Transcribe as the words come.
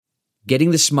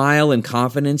Getting the smile and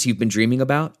confidence you've been dreaming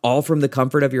about, all from the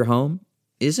comfort of your home,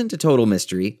 isn't a total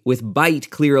mystery with Byte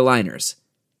clear aligners.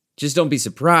 Just don't be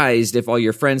surprised if all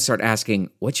your friends start asking,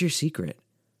 "What's your secret?"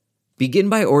 Begin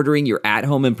by ordering your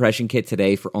at-home impression kit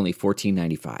today for only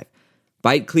 $14.95.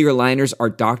 Byte clear aligners are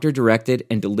doctor-directed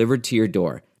and delivered to your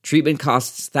door. Treatment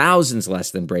costs thousands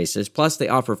less than braces, plus they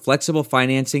offer flexible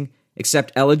financing,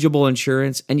 accept eligible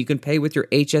insurance, and you can pay with your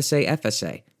HSA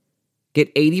FSA. Get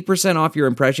 80% off your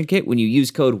impression kit when you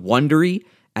use code WONDERY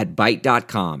at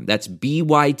Byte.com. That's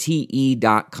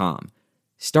BYTE.com.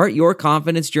 Start your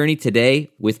confidence journey today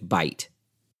with Byte.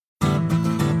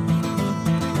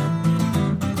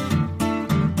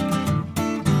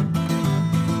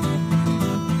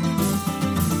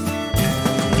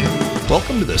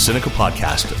 Welcome to the Sinica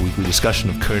Podcast, a weekly discussion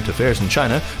of current affairs in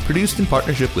China, produced in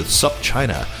partnership with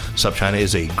SupChina. SupChina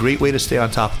is a great way to stay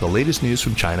on top of the latest news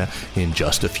from China in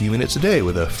just a few minutes a day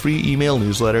with a free email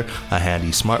newsletter, a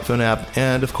handy smartphone app,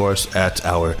 and of course at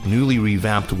our newly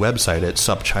revamped website at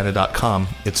supchina.com.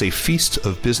 It's a feast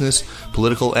of business,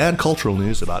 political, and cultural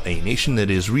news about a nation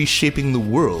that is reshaping the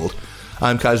world.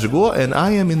 I'm Kaiser Kuo, and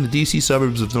I am in the DC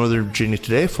suburbs of Northern Virginia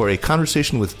today for a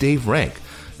conversation with Dave Rank,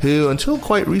 who until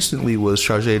quite recently was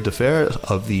chargé d'affaires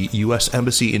of the U.S.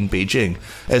 Embassy in Beijing.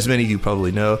 As many of you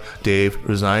probably know, Dave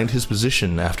resigned his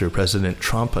position after President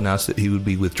Trump announced that he would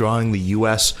be withdrawing the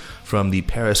U.S. from the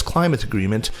Paris Climate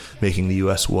Agreement, making the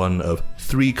U.S. one of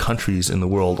 3 countries in the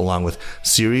world, along with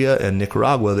Syria and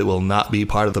Nicaragua, that will not be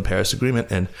part of the Paris Agreement.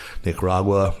 And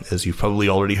Nicaragua, as you've probably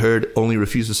already heard, only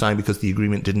refused to sign because the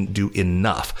agreement didn't do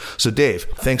enough. So Dave,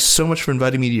 thanks so much for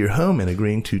inviting me to your home and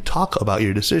agreeing to talk about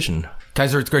your decision.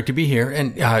 Kaiser, it's great to be here,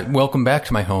 and welcome back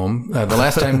to my home. The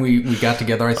last time we got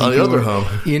together, I think you were home.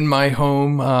 In my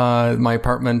home, my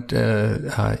apartment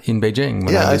in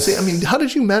Beijing. Yeah, I see. I mean, how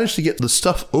did you manage to get the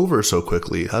stuff over so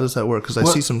quickly? How does that work? Because I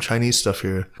see some Chinese stuff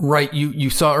here. Right. You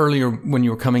saw earlier when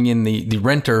you were coming in the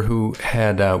renter who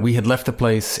had we had left the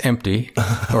place empty,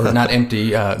 or not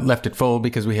empty, left it full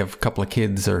because we have a couple of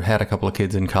kids, or had a couple of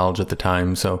kids in college at the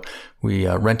time. So we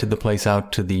rented the place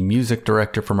out to the music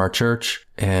director from our church,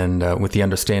 and with the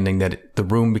understanding that the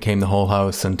room became the whole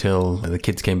house until the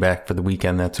kids came back for the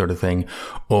weekend, that sort of thing.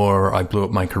 Or I blew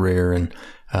up my career and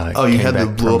you had to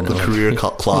blow up the career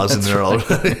clause in there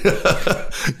already.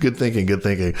 Good thinking.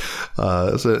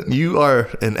 So you are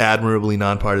an admirably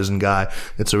nonpartisan guy.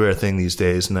 It's a rare thing these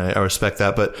days, and I respect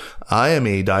that. But I am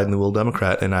a dyed-in-the-wool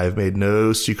Democrat, and I've made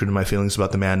no secret of my feelings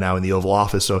about the man now in the Oval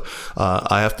Office. So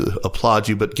I have to applaud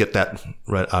you, but get that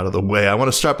right out of the way. I want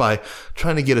to start by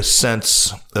trying to get a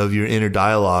sense of your inner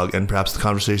dialogue and perhaps the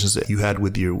conversations that you had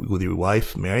with your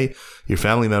wife, Mary, your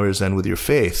family members, and with your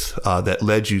faith that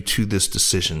led you to this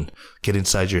decision. Get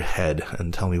inside your head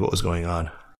and tell me what was going on.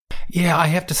 Yeah, I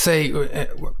have to say,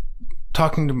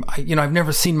 talking to, I've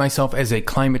never seen myself as a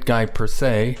climate guy per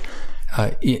se,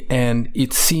 and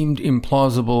it seemed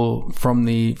implausible from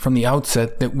the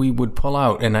outset that we would pull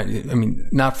out. And I mean,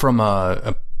 not from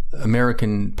a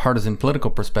American partisan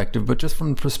political perspective, but just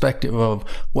from the perspective of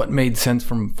what made sense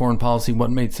from foreign policy,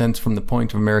 what made sense from the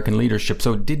point of American leadership.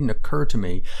 So it didn't occur to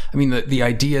me. I mean, the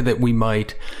idea that we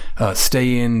might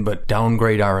stay in but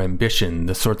downgrade our ambition,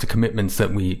 the sorts of commitments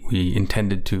that we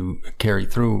intended to carry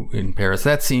through in Paris,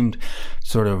 that seemed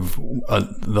sort of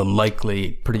the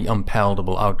likely, pretty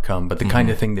unpalatable outcome, but the kind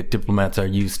of thing that diplomats are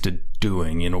used to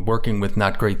doing, working with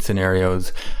not great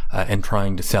scenarios and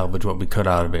trying to salvage what we could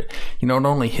out of it. It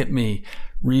only hit me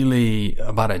really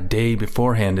about a day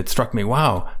beforehand. It struck me,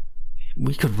 wow,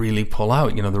 we could really pull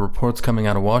out. The reports coming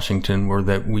out of Washington were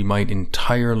that we might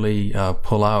entirely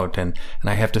pull out. And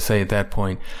I have to say at that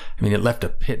point, it left a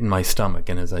pit in my stomach.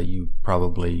 And as you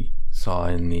probably saw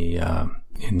in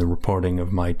the reporting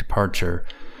of my departure,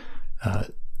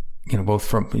 both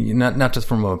from not just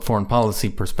from a foreign policy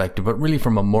perspective, but really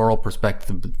from a moral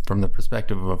perspective, from the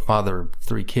perspective of a father of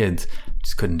 3 kids,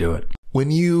 just couldn't do it. When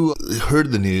you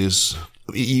heard the news,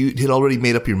 you had already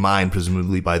made up your mind,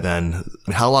 presumably by then.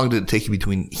 How long did it take you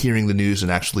between hearing the news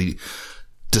and actually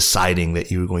deciding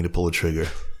that you were going to pull the trigger?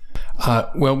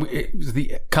 Well, it was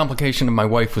the complication of my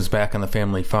wife was back on the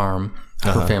family farm,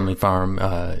 her family farm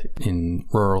in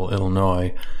rural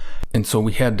Illinois. And so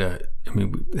we had to,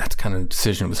 that's kind of a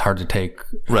decision. It was hard to take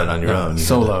right on your own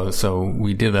solo. So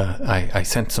we did I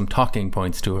sent some talking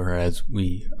points to her, as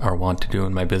we are wont to do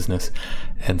in my business,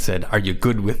 and said, "Are you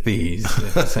good with these?"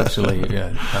 Essentially,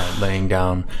 laying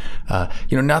down,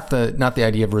 not the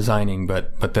idea of resigning,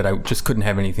 but that I just couldn't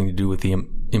have anything to do with the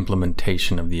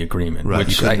implementation of the agreement. Right.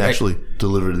 Which you couldn't actually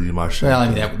deliver the demarche.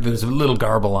 Well, there's a little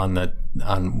garble on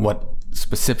what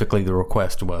specifically the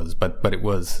request was, but it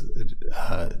was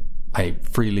I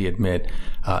freely admit,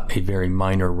 a very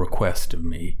minor request of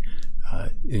me.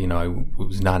 I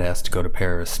was not asked to go to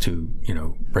Paris to,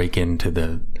 break into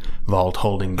the vault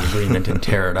holding the agreement and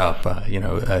tear it up.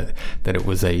 That it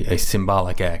was a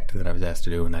symbolic act that I was asked to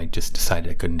do, and I just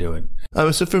decided I couldn't do it.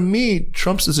 So for me,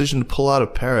 Trump's decision to pull out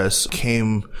of Paris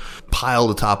came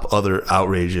piled atop other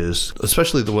outrages,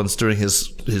 especially the ones during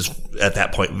his at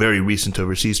that point, very recent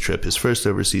overseas trip, his first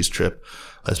overseas trip,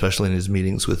 especially in his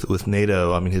meetings with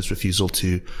NATO. I mean, his refusal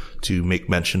to make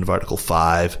mention of Article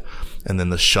 5, and then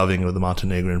the shoving of the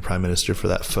Montenegrin prime minister for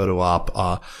that photo op,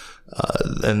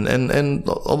 and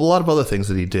a lot of other things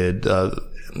that he did.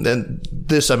 And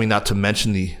this, not to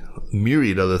mention the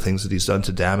myriad other things that he's done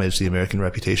to damage the American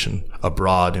reputation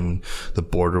abroad, and the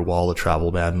border wall, the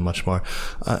travel ban, and much more.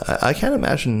 I can't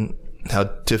imagine how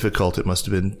difficult it must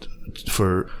have been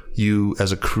for you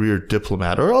as a career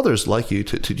diplomat, or others like you,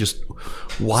 to just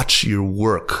watch your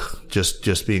work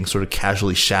just being sort of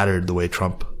casually shattered the way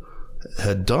Trump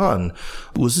had done.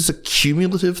 Was this a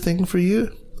cumulative thing for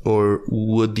you, or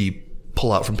would the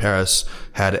pullout from Paris,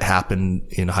 had it happened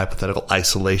in hypothetical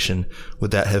isolation,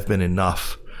 would that have been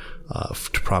enough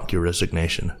to prompt your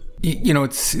resignation?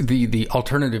 It's the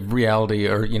alternative reality,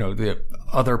 or, the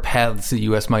other paths the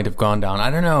U.S. might have gone down.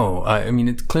 I don't know.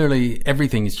 It's clearly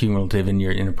everything is cumulative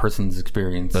in a person's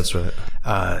experience. That's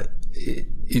right.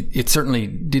 It certainly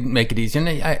didn't make it easy. And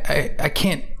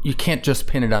you can't just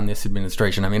pin it on this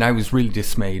administration. I was really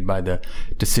dismayed by the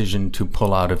decision to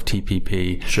pull out of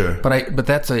TPP. Sure. But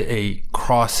that's a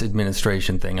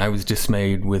cross-administration thing. I was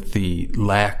dismayed with the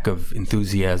lack of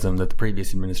enthusiasm that the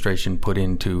previous administration put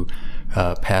into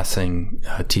passing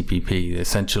TPP.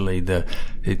 Essentially,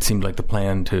 it seemed like the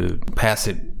plan to pass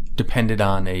it depended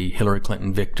on a Hillary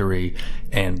Clinton victory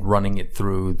and running it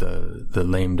through the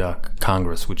lame duck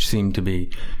Congress, which seemed to be,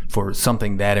 for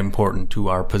something that important to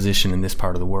our position in this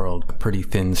part of the world, a pretty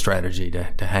thin strategy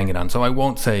to hang it on. So I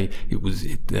won't say it was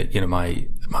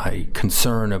my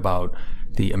concern about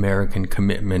the American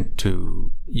commitment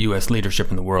to U.S. leadership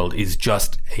in the world is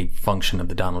just a function of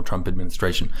the Donald Trump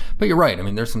administration. But you're right.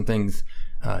 There's some things,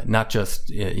 not just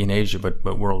in Asia, but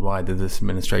worldwide, that this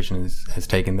administration has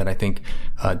taken that I think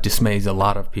dismays a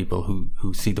lot of people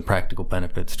who see the practical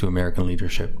benefits to American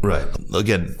leadership. Right.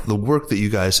 Again, the work that you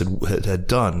guys had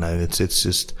done,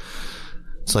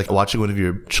 it's like watching one of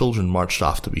your children marched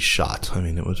off to be shot.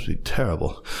 It was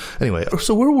terrible. Anyway,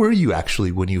 so where were you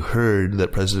actually when you heard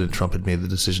that President Trump had made the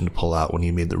decision to pull out, when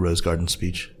you made the Rose Garden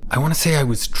speech? I want to say I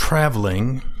was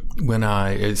traveling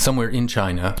somewhere in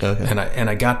China, okay. and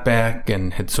I got back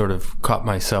and had sort of caught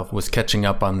myself, was catching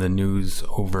up on the news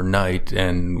overnight,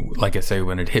 and like I say,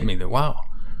 when it hit me that, wow,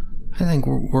 I think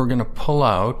we're going to pull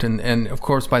out, and of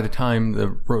course by the time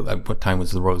what time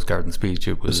was the Rose Garden speech?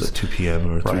 It was at 2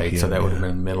 p.m. or 3 right, p.m. So that would have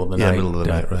been the middle of the night. Middle of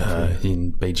the night, right.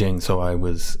 In Beijing. So I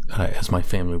was, as my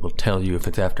family will tell you, if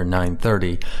it's after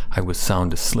 9:30, I was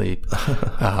sound asleep.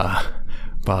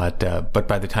 But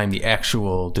by the time the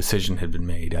actual decision had been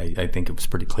made, I think it was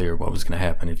pretty clear what was going to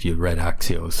happen. If you read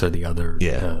Axios or the other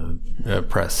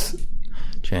press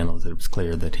channels, it was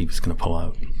clear that he was going to pull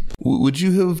out. Would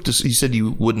you have, you said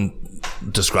you wouldn't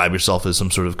describe yourself as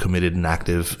some sort of committed and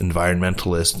active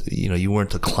environmentalist. You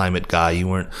weren't a climate guy. You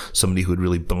weren't somebody who had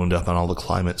really boned up on all the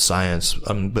climate science.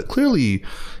 But clearly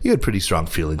you had pretty strong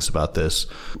feelings about this.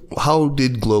 How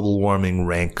did global warming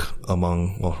rank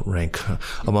among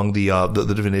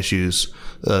the different issues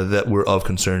that were of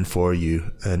concern for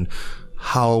you? And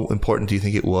how important do you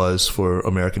think it was for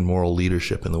American moral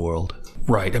leadership in the world?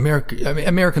 Right.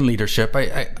 American leadership.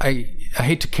 I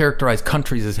hate to characterize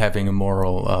countries as having a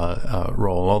moral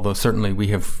role, although certainly we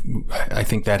have. I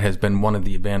think that has been one of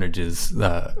the advantages,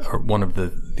 or one of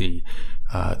the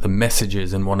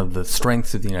messages, and one of the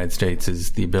strengths of the United States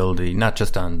is the ability, not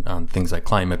just on things like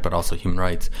climate, but also human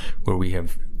rights, where we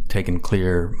have taken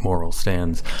clear moral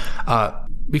stands.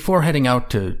 Before heading out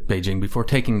to Beijing, before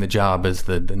taking the job as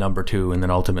the number 2, and then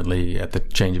ultimately at the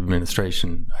change of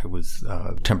administration, I was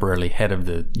temporarily head of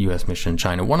the U.S. mission in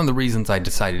China. One of the reasons I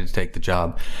decided to take the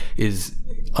job is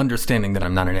understanding that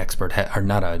I'm not an expert, or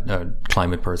not a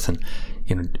climate person,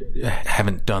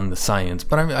 haven't done the science,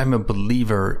 but I'm a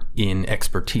believer in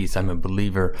expertise. I'm a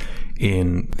believer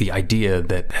in the idea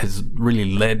that has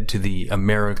really led to the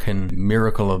American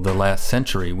miracle of the last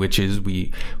century, which is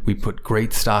we put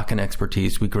great stock in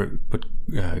expertise, we put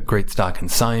great stock in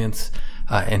science,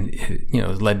 and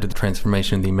it led to the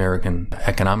transformation of the American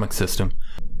economic system.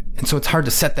 And so it's hard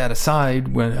to set that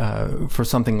aside for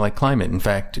something like climate. In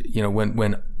fact,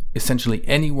 when essentially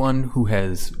anyone who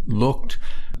has looked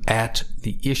at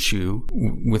the issue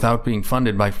without being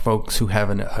funded by folks who have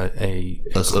a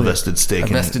vested stake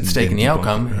in the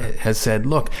outcome, has said,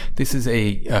 look, this is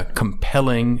a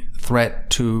compelling threat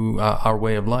to our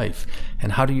way of life.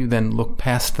 And how do you then look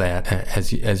past that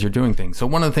as you're doing things? So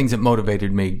one of the things that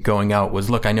motivated me going out was,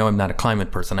 look, I know I'm not a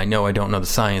climate person. I know I don't know the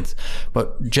science,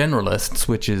 but generalists,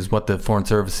 which is what the Foreign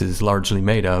Service is largely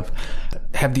made of,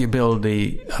 have the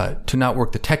ability to not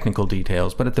work the technical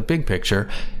details, but at the big picture,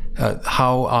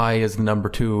 how I, as the number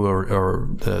two or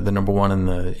the number one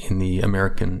in the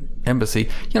American embassy,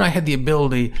 I had the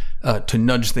ability to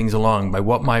nudge things along by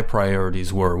what my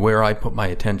priorities were, where I put my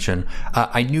attention.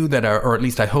 I knew that, or at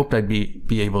least I hoped I'd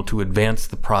be able to advance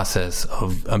the process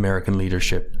of American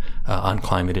leadership on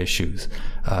climate issues.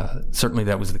 Certainly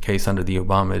that was the case under the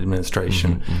Obama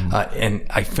administration. And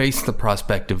I faced the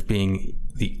prospect of being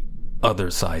the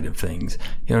other side of things.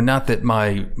 Not that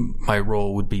my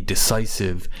role would be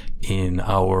decisive in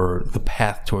the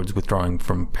path towards withdrawing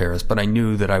from Paris, but I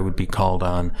knew that I would be called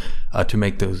on to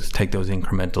take those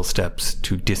incremental steps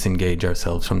to disengage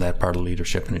ourselves from that part of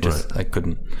leadership. And I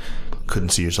couldn't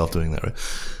see yourself doing that,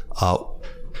 right?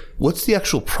 What's the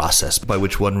actual process by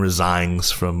which one resigns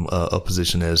from a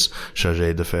position as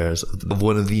chargé d'affaires of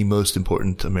one of the most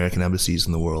important American embassies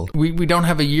in the world? We don't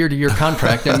have a year-to-year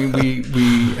contract. I mean,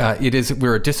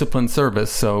 we're a disciplined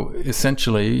service, so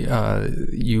essentially,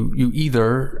 you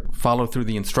either follow through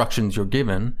the instructions you're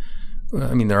given.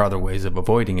 I mean, there are other ways of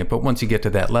avoiding it, but once you get to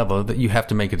that level, that you have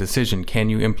to make a decision. Can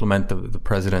you implement the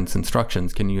president's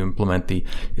instructions? Can you implement the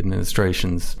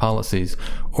administration's policies?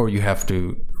 Or you have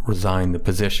to resign the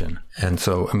position. And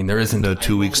so, I mean, there isn't no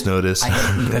 2 weeks notice.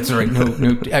 That's right.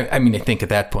 I mean, I think at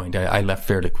that point, I left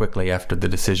fairly quickly after the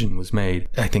decision was made.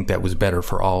 I think that was better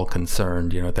for all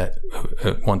concerned, that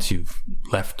once you've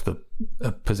left the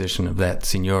position of that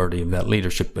seniority, of that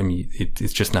leadership, I mean,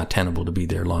 it's just not tenable to be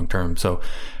there long term. So,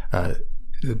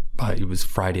 it was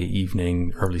Friday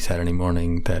evening, early Saturday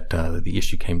morning that the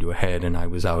issue came to a head, and I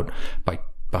was out by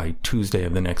Tuesday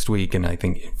of the next week. And I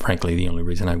think, frankly, the only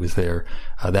reason I was there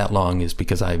that long is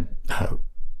because I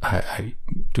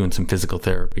doing some physical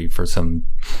therapy for some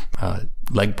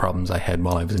leg problems I had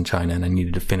while I was in China, and I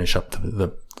needed to finish up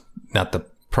not the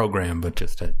program, but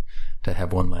just to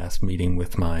have one last meeting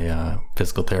with my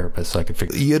physical therapist so I could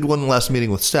figure. You had one last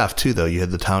meeting with staff too, though. You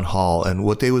had the town hall, and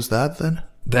what day was that then?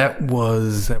 That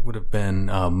would have been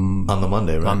on the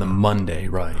Monday, right? On the Monday,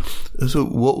 right. So,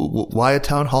 why a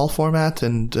town hall format,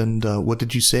 and what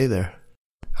did you say there?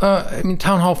 I mean,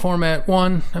 town hall format.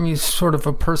 One, I mean, sort of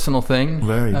a personal thing.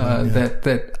 Very.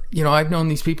 That I've known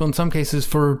these people in some cases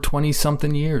for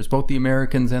 20-something years, both the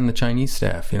Americans and the Chinese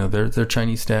staff. They're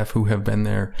Chinese staff who have been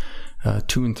there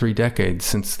 2 and 3 decades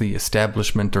since the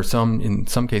establishment, or in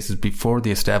some cases before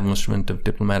the establishment of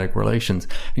diplomatic relations.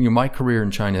 And my career in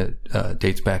China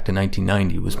dates back to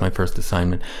 1990. Was my first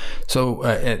assignment. So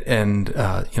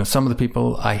some of the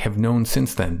people I have known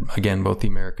since then. Again, both the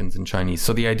Americans and Chinese.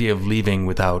 So the idea of leaving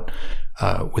without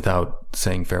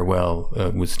saying farewell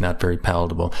was not very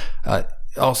palatable.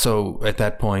 Also, at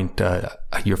that point,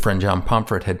 your friend John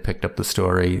Pomfret had picked up the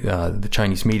story. The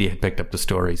Chinese media had picked up the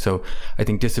story. So I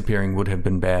think disappearing would have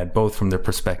been bad, both from the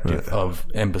perspective of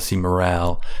embassy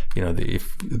morale, the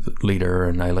leader,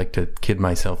 and I like to kid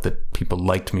myself that people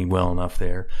liked me well enough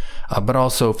there, but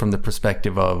also from the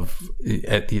perspective of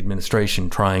at the administration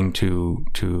trying to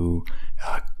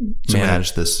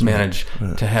manage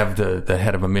to have the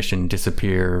head of a mission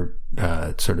disappear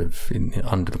sort of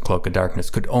under the cloak of darkness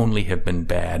could only have been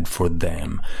bad for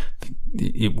them.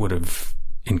 It would have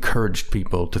encouraged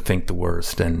people to think the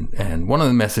worst. And one of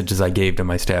the messages I gave to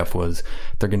my staff was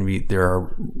there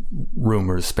are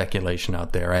rumors, speculation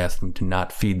out there. I asked them to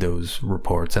not feed those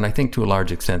reports. And I think to a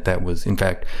large extent that was, in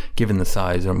fact, given the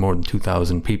size of more than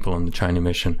 2,000 people in the China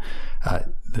mission,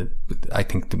 I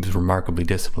think it was remarkably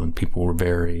disciplined. People were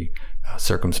very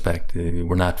circumspect. They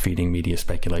were not feeding media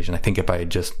speculation. I think if I had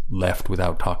just left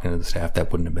without talking to the staff,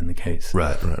 that wouldn't have been the case.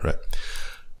 Right.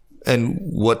 And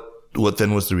what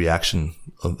then was the reaction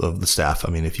of the staff? I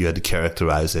mean, if you had to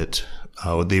characterize it,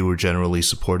 they were generally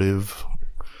supportive,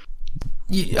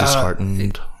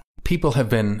 disheartened. People have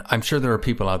been, I'm sure there are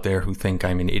people out there who think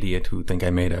I'm an idiot, who think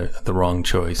I made the wrong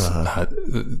choice.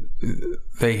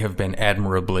 They have been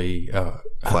admirably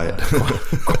quiet.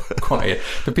 Quiet.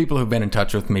 The people who've been in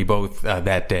touch with me both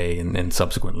that day and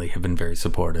subsequently have been very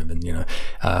supportive. And,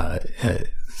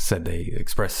 said they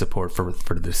expressed support for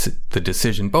the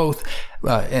decision. Both,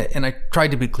 and I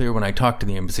tried to be clear when I talked to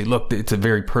the embassy. Look, it's a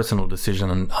very personal decision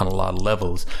on a lot of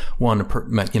levels. One,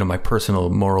 my personal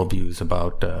moral views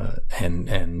about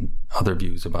and other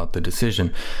views about the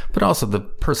decision, but also the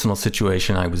personal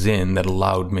situation I was in that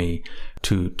allowed me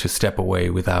to step away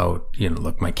without,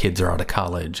 look, my kids are out of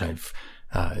college. I've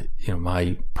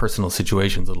my personal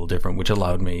situation's a little different, which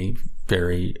allowed me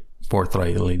very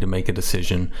forthrightly to make a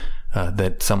decision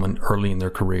that someone early in their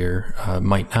career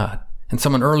might not. And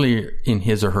someone early in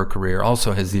his or her career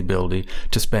also has the ability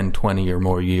to spend 20 or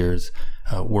more years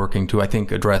working to, I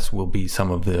think, address will be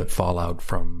some of the fallout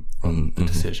from the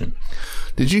decision.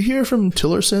 Did you hear from Rex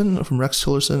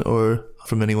Tillerson, or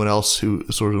from anyone else who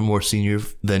is sort of more senior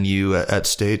than you at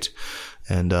State?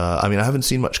 And I haven't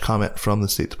seen much comment from the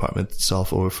State Department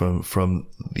itself or from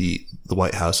the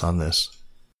White House on this.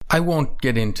 I won't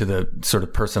get into the sort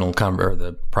of personal or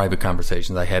the private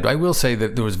conversations I had. I will say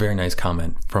that there was a very nice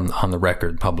comment on the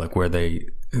record public where they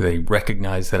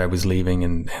recognized that I was leaving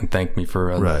and thanked me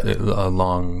for a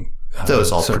long. That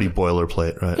was all pretty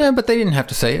boilerplate, right? Yeah, but they didn't have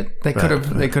to say it. They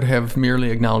could have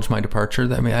merely acknowledged my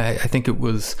departure. I mean, I think it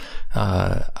was.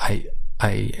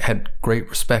 I had great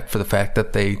respect for the fact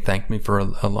that they thanked me for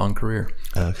a long career.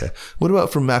 Okay. What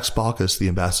about from Max Baucus, the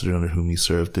ambassador under whom you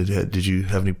served? Did you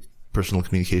have any personal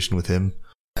communication with him?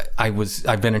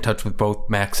 I've been in touch with both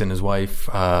Max and his wife.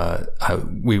 I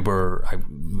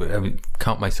would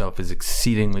count myself as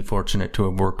exceedingly fortunate to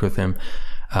have worked with him.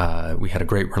 We had a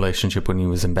great relationship when he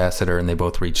was ambassador, and they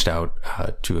both reached out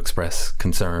to express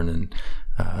concern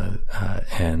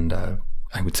and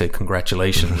I would say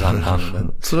congratulations on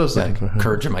the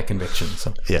courage of my conviction.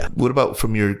 So yeah. What about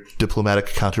from your diplomatic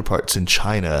counterparts in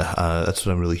China? That's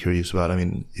what I'm really curious about. I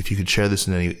mean, if you could share this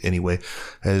in any way,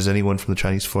 has anyone from the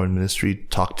Chinese Foreign Ministry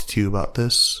talked to you about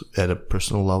this at a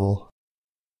personal level?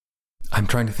 I'm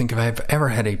trying to think if I've ever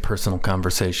had a personal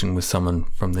conversation with someone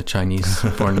from the Chinese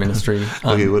Foreign Ministry.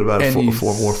 Okay, what about more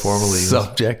formally?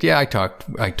 Subject? Yeah, I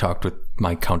talked with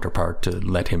my counterpart to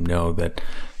let him know that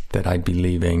I'd be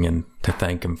leaving and to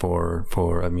thank him for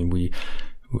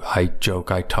I joke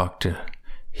I talked to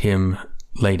him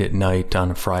late at night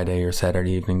on a Friday or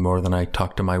Saturday evening more than I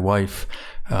talked to my wife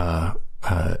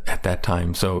at that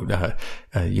time. So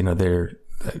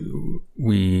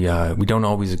we don't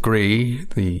always agree,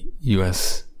 the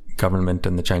U.S. government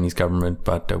and the Chinese government,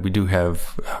 but we do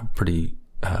have pretty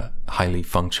highly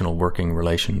functional working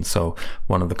relations. So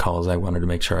one of the calls I wanted to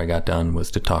make sure I got done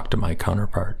was to talk to my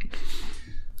counterpart.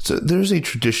 So there's a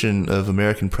tradition of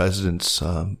American presidents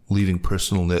leaving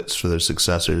personal notes for their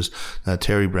successors.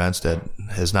 Terry Branstad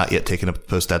has not yet taken up the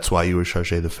post. That's why you were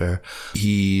chargé d'affaires.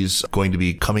 He's going to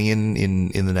be coming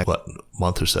in the next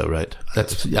month or so, right?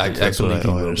 That's what I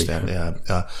understand.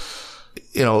 Yeah.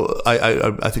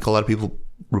 I think a lot of people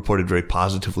reported very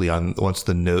positively on once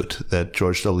the note that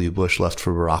George W. Bush left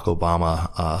for Barack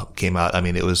Obama came out. I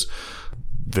mean, it was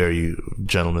very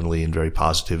gentlemanly and very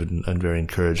positive and very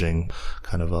encouraging,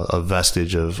 kind of a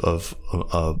vestige of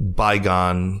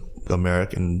bygone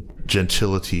American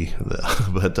gentility.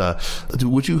 But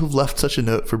would you have left such a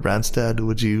note for Branstad?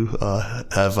 Would you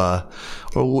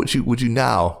or would you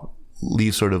now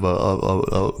leave sort of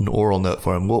an oral note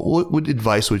for him? What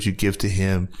advice would you give to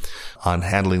him on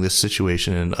handling this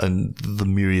situation and the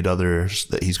myriad others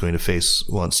that he's going to face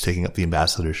once taking up the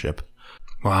ambassadorship?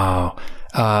 Wow.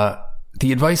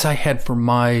 The advice I had for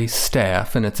my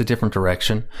staff, and it's a different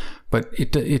direction, but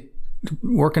it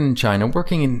working in China,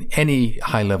 working in any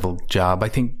high-level job, I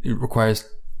think it requires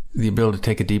the ability to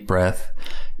take a deep breath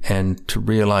and to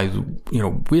realize,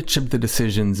 which of the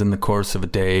decisions in the course of a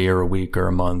day or a week or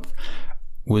a month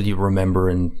will you remember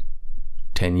in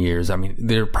 10 years. I mean,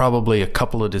 there are probably a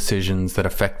couple of decisions that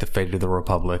affect the fate of the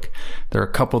Republic. There are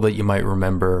a couple that you might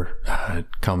remember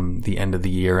come the end of the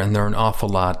year, and there are an awful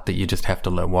lot that you just have to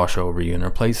let wash over you. In a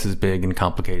place as big and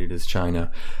complicated as China,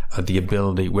 the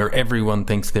ability where everyone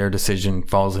thinks their decision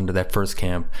falls into that first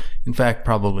camp. In fact,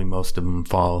 probably most of them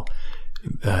fall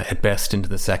at best into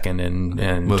the second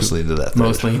and mostly into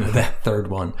that third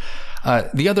one.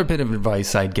 The other bit of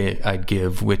advice I'd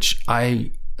give, which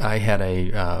I had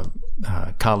a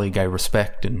colleague I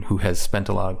respect and who has spent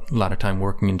a lot of time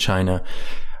working in China,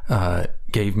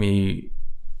 gave me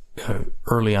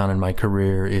early on in my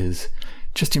career, is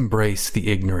just embrace the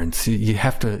ignorance. You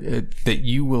have to, that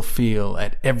you will feel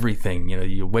at everything.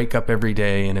 You wake up every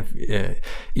day, and if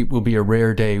it will be a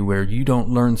rare day where you don't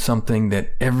learn something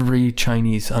that every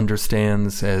Chinese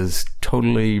understands as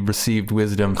totally received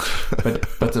wisdom,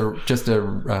 but just a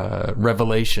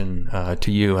revelation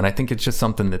to you. And I think it's just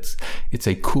something it's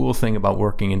a cool thing about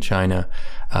working in China.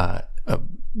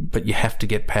 but you have to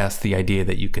get past the idea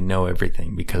that you can know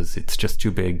everything because it's just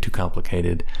too big, too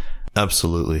complicated.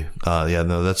 Absolutely.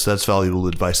 That's valuable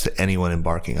advice to anyone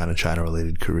embarking on a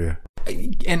China-related career.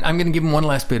 And I'm going to give them one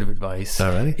last bit of advice.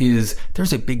 Alrighty. Is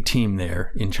there's a big team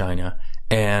there in China,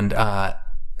 and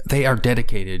they are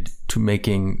dedicated to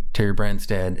making Terry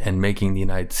Branstad and making the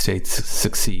United States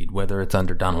succeed, whether it's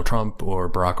under Donald Trump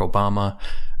or Barack Obama,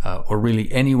 or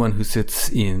really anyone who sits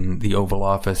in the Oval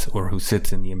Office or who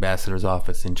sits in the ambassador's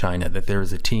office in China, that there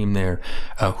is a team there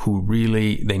who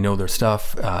really, they know their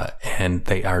stuff, and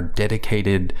they are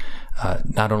dedicated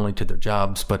not only to their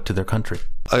jobs, but to their country.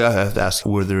 I have to ask,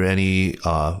 were there any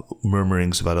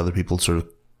murmurings about other people sort of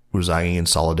resigning in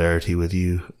solidarity with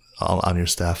you on your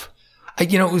staff?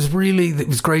 It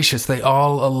was gracious. They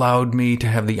all allowed me to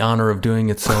have the honor of doing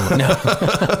it solo.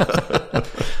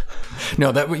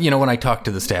 No, that, when I talked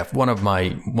to the staff, one of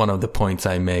the points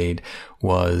I made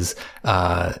was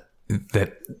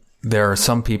that there are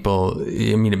some people,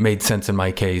 it made sense in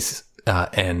my case,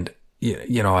 and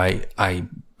I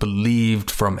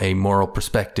believed from a moral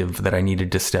perspective that I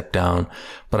needed to step down,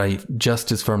 but I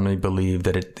just as firmly believe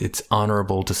that it's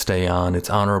honorable to stay on. It's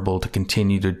honorable to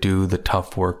continue to do the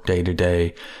tough work day to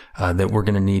day that we're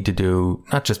going to need to do,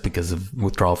 not just because of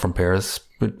withdrawal from Paris,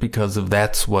 but because of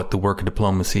that's what the work of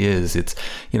diplomacy is. It's,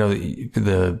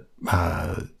 the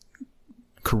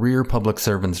career public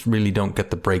servants really don't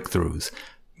get the breakthroughs.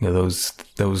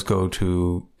 Those go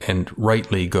to, and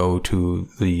rightly go to,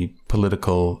 the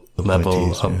political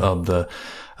level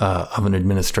of an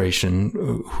administration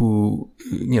who,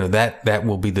 that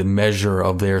will be the measure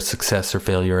of their success or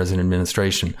failure as an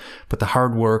administration. But the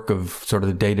hard work of sort of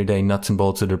the day-to-day nuts and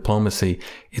bolts of diplomacy,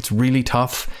 it's really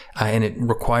tough, and it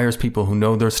requires people who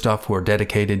know their stuff, who are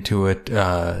dedicated to it,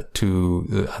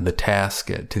 to the task,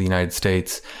 to the United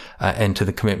States, and to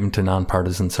the commitment to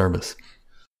nonpartisan service.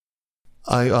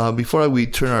 Before we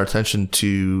turn our attention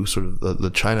to sort of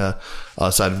the China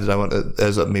side of it, I want to,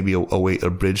 as maybe a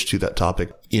bridge to that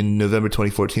topic. In November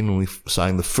 2014, when we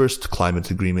signed the first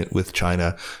climate agreement with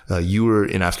China, you were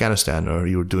in Afghanistan, or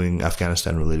you were doing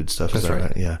Afghanistan-related stuff. That's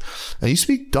right. Yeah. And you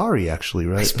speak Dari, actually,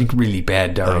 right? I speak really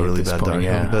bad Dari really at this bad point. Dari.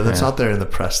 Yeah. That's not there in the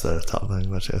press, the top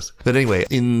language. Yes. But anyway,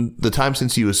 in the time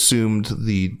since you assumed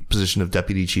the position of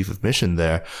Deputy Chief of Mission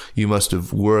there, you must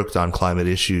have worked on climate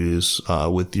issues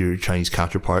with your Chinese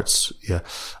counterparts,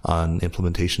 on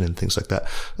implementation and things like that.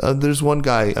 There's one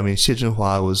guy, Xie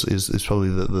Zhenhua is probably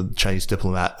the Chinese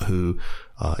diplomat who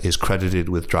is credited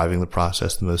with driving the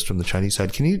process the most from the Chinese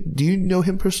side. Do you know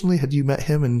him personally? Had you met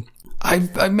him? And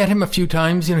I've met him a few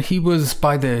times. He was,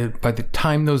 by the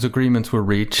time those agreements were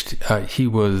reached, he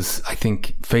was, I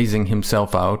think, phasing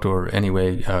himself out, or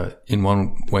anyway, in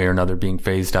one way or another, being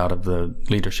phased out of the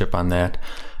leadership on that.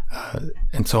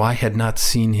 And so I had not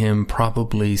seen him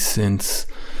probably since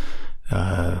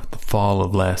the fall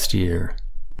of last year.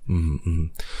 Mm-hmm.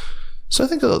 So I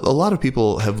think a lot of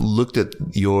people have looked at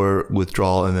your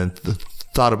withdrawal and then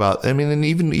thought about, and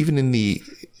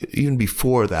even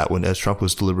before that, as Trump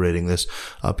was deliberating this,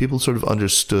 people sort of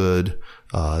understood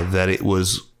that it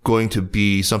was going to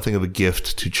be something of a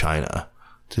gift to China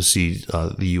to see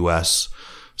the U.S.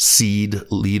 cede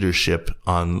leadership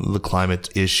on the climate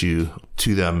issue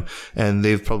to them, and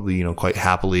they've probably quite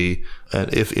happily,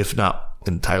 if not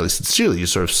entirely sincerely,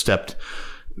 just sort of stepped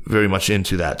very much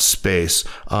into that space.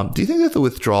 Do you think that the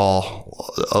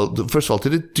withdrawal, first of all,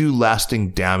 did it do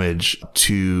lasting damage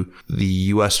to the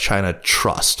U.S.-China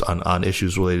trust on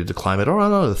issues related to climate or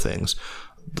on other things?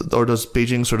 Or does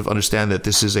Beijing sort of understand that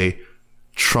this is a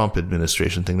Trump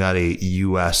administration thing, not a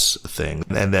U.S. thing,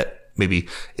 and that maybe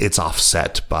it's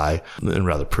offset by, and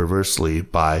rather perversely,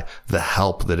 by the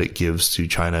help that it gives to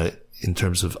China in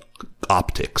terms of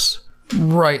optics?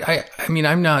 Right.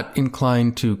 I'm not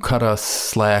inclined to cut us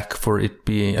slack for it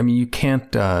being, you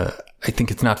can't, I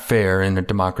think it's not fair in a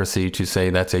democracy to say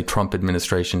that's a Trump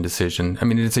administration decision.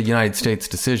 It's a United States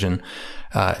decision.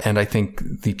 And I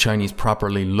think the Chinese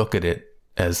properly look at it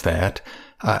as that.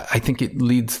 I think it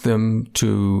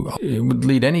would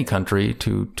lead any country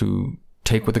to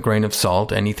take with a grain of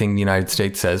salt anything the United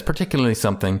States says, particularly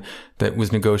something that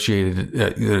was negotiated.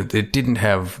 It didn't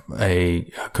have a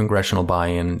congressional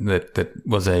buy-in. That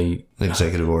was a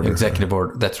executive order. Executive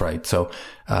order. That's right. So,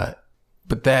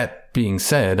 but that being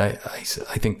said, I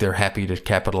think they're happy to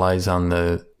capitalize on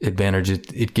the advantage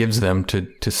it gives them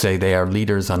to say they are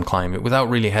leaders on climate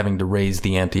without really having to raise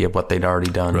the ante of what they'd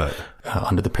already done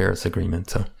under the Paris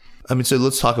Agreement. So. So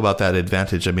let's talk about that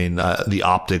advantage. The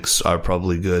optics are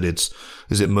probably good.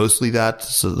 Is it mostly that?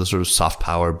 So the sort of soft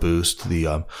power boost,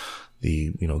 the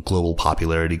the global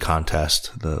popularity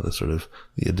contest, the sort of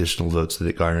the additional votes that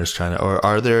it garners China, or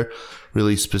are there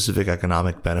really specific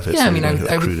economic benefits? Yeah, I mean,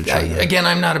 again,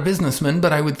 I'm not a businessman,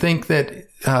 but I would think that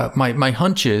my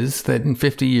hunch is that in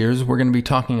 50 years we're going to be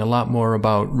talking a lot more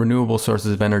about renewable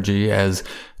sources of energy as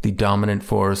the dominant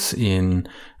force in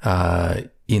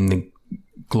the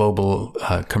global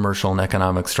commercial and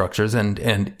economic structures,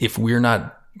 and if we're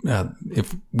not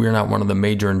one of the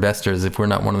major investors, if we're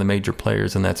not one of the major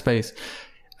players in that space,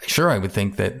 sure, I would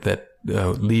think that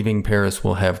leaving Paris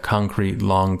will have concrete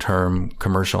long-term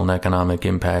commercial and economic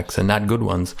impacts, and not good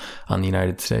ones, on the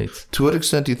United States. To what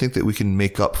extent do you think that we can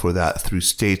make up for that through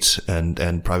state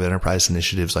and private enterprise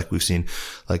initiatives like we've seen?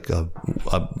 Like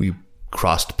we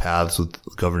crossed paths with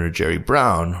Governor Jerry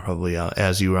Brown, probably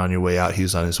as you were on your way out. He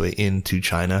was on his way into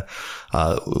China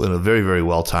in a very, very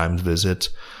well-timed visit.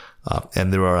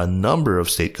 And there are a number of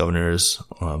state governors,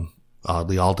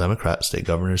 oddly all Democrat state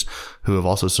governors, who have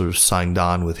also sort of signed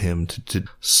on with him to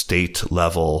state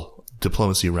level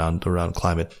diplomacy around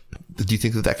climate. Do you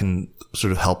think that can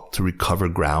sort of help to recover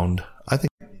ground? I think.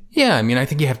 Yeah, I mean, I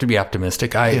think you have to be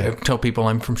optimistic. I tell people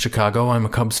I'm from Chicago. I'm a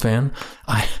Cubs fan.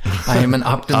 I am an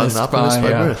optimist,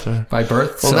 by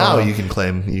birth. Well, now you can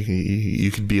claim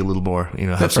you can be a little more,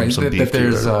 have some beef.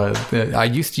 I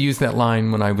used to use that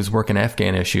line when I was working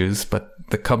Afghan issues, but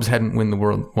the Cubs hadn't won the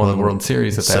World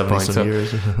Series at that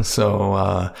point.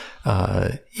 So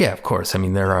yeah, of course. I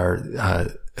mean, there are.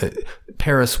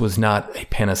 Paris was not a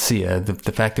panacea.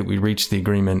 The fact that we reached the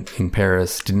agreement in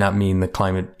Paris did not mean the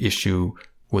climate issue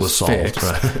was solved, fixed,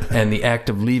 right? And the act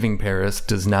of leaving Paris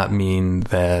does not mean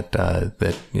that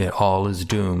all is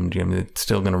doomed. I mean, it's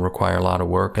still going to require a lot of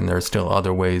work, and there are still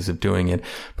other ways of doing it.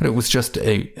 But it was just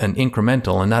an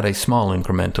incremental and not a small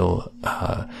incremental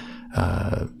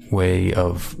way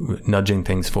of nudging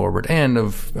things forward and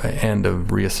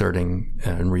of reasserting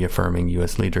and reaffirming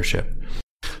U.S. leadership.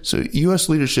 So U.S.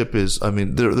 leadership is, I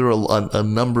mean, there are a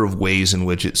number of ways in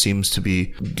which it seems to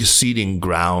be ceding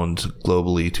ground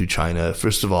globally to China.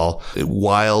 First of all,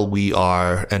 while we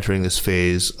are entering this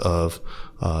phase of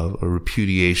a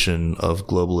repudiation of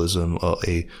globalism,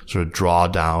 a sort of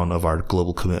drawdown of our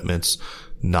global commitments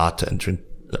not to enter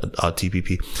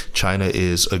TPP, China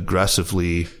is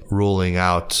aggressively rolling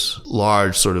out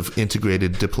large sort of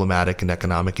integrated diplomatic and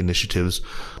economic initiatives,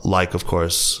 like, of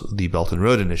course, the Belt and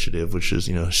Road Initiative, which is,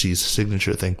 Xi's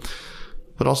signature thing.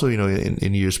 But also,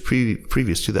 in years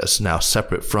previous to this, now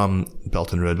separate from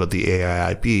Belt and Road, but the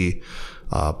AIIB.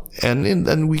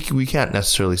 And we can't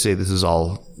necessarily say this is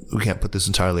all, we can't put this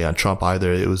entirely on Trump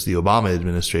either. It was the Obama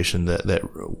administration that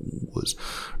was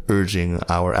urging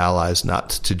our allies not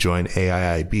to join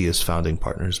AIIB as founding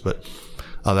partners, but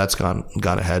that's gone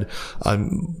ahead. I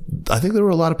think there are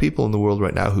a lot of people in the world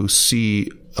right now who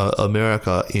see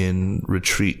America in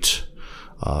retreat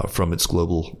from its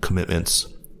global commitments.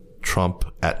 Trump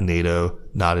at NATO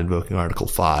not invoking Article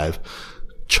 5,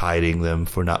 chiding them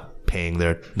for not paying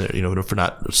for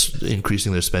not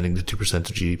increasing their spending to 2%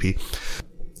 of GDP.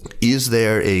 Is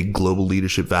there a global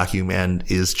leadership vacuum, and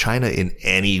is China in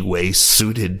any way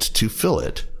suited to fill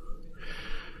it?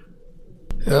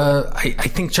 I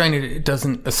think China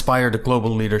doesn't aspire to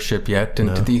global leadership yet,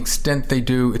 and to the extent they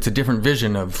do, it's a different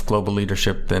vision of global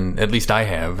leadership than at least I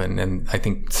have, and I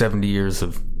think 70 years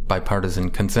of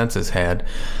bipartisan consensus had.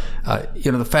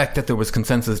 The fact that there was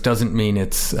consensus doesn't mean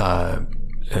it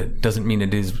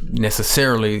is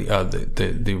necessarily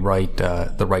the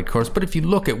right course. But if you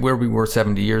look at where we were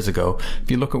 70 years ago, if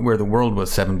you look at where the world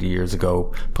was 70 years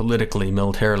ago, politically,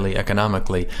 militarily,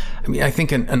 economically, I mean, I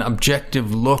think an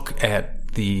objective look at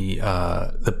the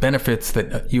benefits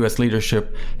that U.S.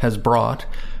 leadership has brought,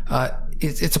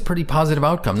 it's a pretty positive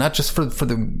outcome, not just for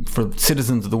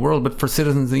citizens of the world, but for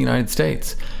citizens of the United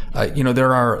States.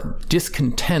 There are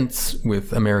discontents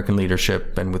with American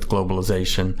leadership and with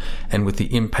globalization and with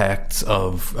the impacts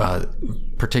of,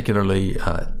 particularly,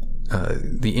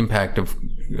 the impact of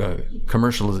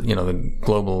the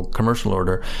global commercial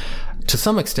order. To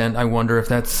some extent, I wonder if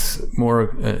that's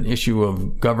more an issue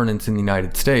of governance in the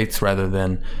United States rather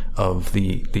than of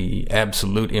the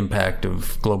absolute impact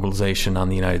of globalization on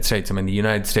the United States. I mean, the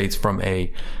United States from at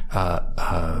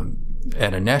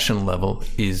a national level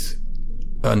is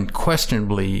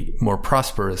unquestionably more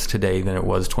prosperous today than it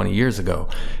was 20 years ago.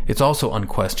 It's also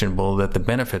unquestionable that the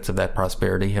benefits of that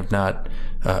prosperity have not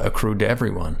accrued to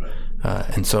everyone.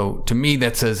 And so, to me,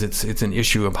 that says it's an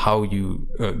issue of how you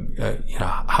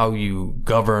how you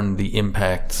govern the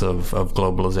impacts of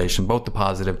globalization, both the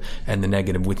positive and the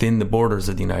negative, within the borders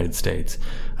of the United States.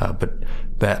 But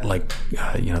that,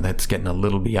 that's getting a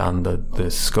little beyond the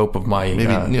scope of my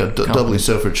doubly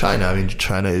so for China. I mean,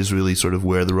 China is really sort of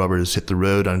where the rubber has hit the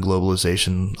road on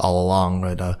globalization all along,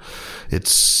 right?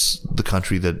 It's the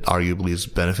country that arguably has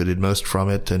benefited most from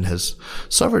it and has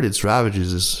suffered its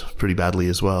ravages pretty badly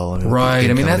as well. Right.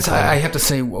 I mean, I have to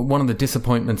say, one of the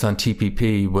disappointments on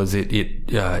TPP was that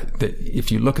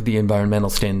if you look at the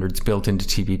environmental standards built into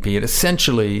TPP, it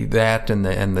essentially, that and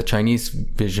the Chinese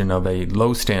vision of a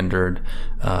low standard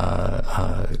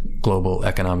global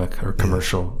economic or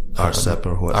commercial RCEP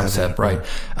or whatever. RCEP, right?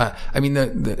 I mean,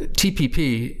 the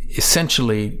TPP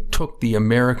essentially took the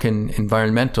American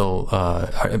environmental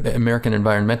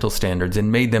standards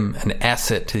and made them an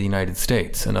asset to the United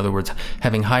States. In other words,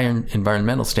 having higher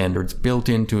environmental standards built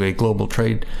into a global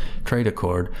trade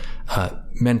accord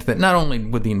meant that not only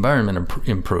would the environment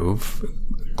improve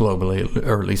globally,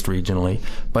 or at least regionally,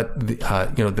 but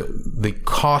the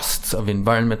costs of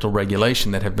environmental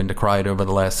regulation that have been decried over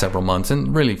the last several months,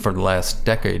 and really for the last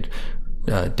decades,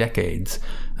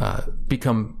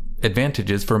 become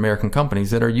advantages for American companies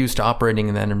that are used to operating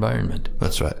in that environment.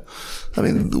 That's right. I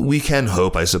mean, we can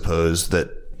hope, I suppose,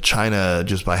 that China,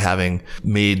 just by having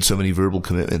made so many verbal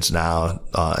commitments now,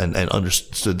 and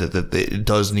understood that it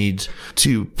does need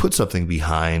to put something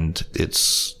behind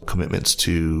its commitments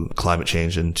to climate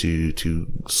change and to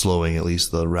slowing at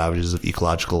least the ravages of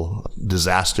ecological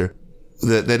disaster,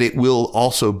 that it will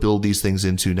also build these things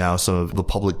into now some of the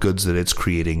public goods that it's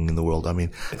creating in the world. I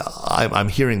mean, I'm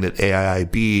hearing that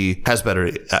AIIB has better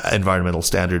environmental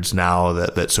standards now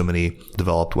that so many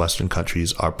developed Western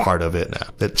countries are part of it now.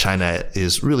 That China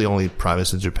is really only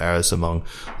primus inter pares among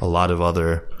a lot of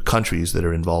other countries that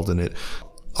are involved in it.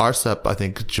 RCEP, I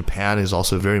think Japan is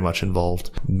also very much involved.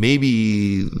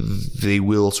 Maybe they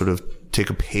will sort of take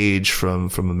a page from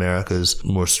America's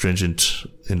more stringent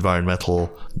environmental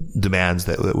demands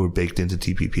that were baked into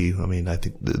TPP. I mean, I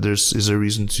think is there a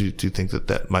reason to think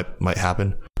that might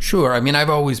happen? Sure. I mean, I've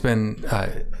always been,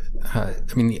 I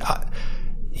think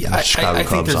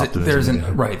there's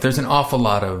an awful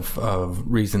lot of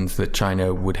reasons that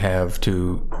China would have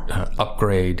to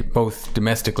upgrade both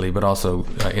domestically but also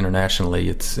internationally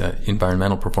its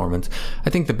environmental performance. I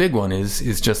think the big one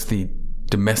is just the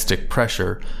domestic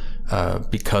pressure,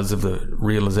 because of the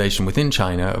realization within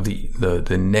China of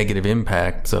the negative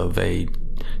impacts of a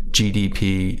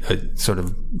GDP,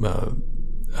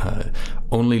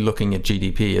 only looking at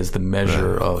GDP as the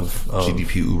measure of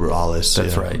GDP über alles.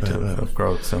 That's right. Of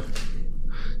growth. So,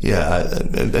 I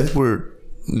think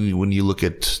when you look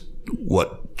at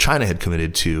what China had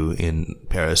committed to in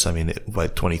Paris, I mean, by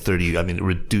 2030, I mean,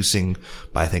 reducing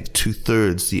by, I think,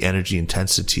 2/3 the energy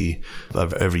intensity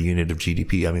of every unit of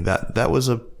GDP. I mean, that was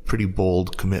a pretty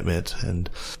bold commitment. And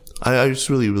I just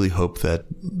really, really hope that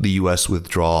the U.S.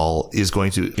 withdrawal is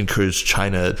going to encourage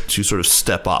China to sort of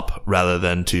step up rather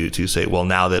than to say, well,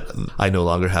 now that I no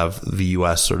longer have the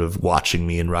U.S. sort of watching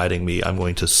me and riding me, I'm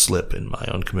going to slip in my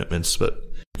own commitments. But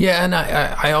yeah, and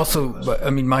I also, I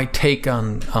mean, my take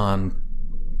on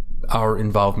our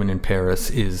involvement in Paris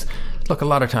is, look, a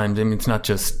lot of times, I mean, it's not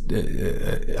just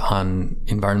on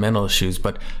environmental issues,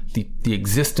 but the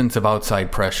existence of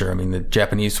outside pressure. I mean, the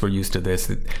Japanese were used to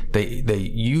this. They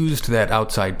used that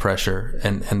outside pressure,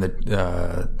 and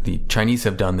the Chinese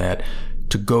have done that,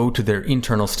 to go to their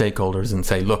internal stakeholders and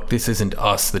say, look, this isn't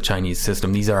us, the Chinese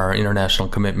system. These are our international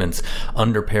commitments.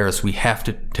 Under Paris, we have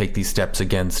to take these steps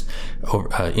against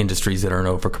industries that are in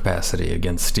overcapacity,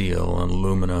 against steel and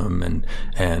aluminum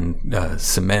and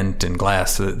cement and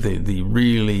glass, the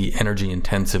really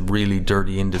energy-intensive, really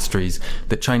dirty industries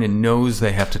that China knows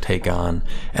they have to take on.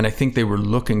 And I think they were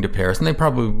looking to Paris, and they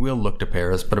probably will look to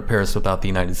Paris, but a Paris without the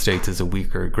United States is a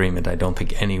weaker agreement. I don't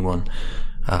think anyone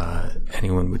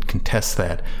would contest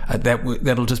that.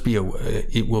 That'll just be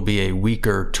it will be a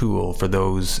weaker tool for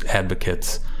those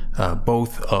advocates,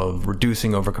 both of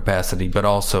reducing overcapacity, but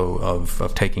also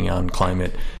of taking on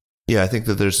climate. Yeah, I think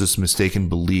that there's this mistaken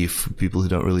belief, people who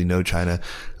don't really know China,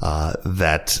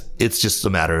 that it's just a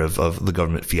matter of the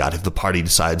government fiat. If the party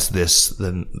decides this,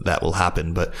 then that will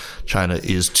happen. But China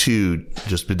is too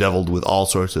just bedeviled with all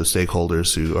sorts of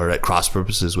stakeholders who are at cross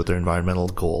purposes with their environmental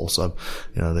goals.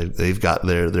 They've got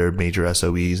their major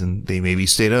SOEs, and they may be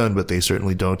state owned, but they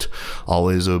certainly don't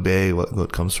always obey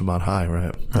what comes from on high,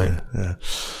 right? Right. Yeah.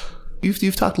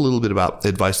 You've talked a little bit about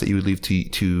advice that you would leave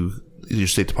to your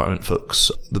State Department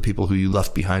folks, the people who you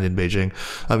left behind in Beijing.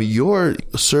 I mean, your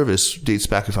service dates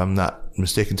back, if I'm not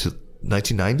mistaken, to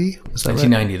 1990? Is that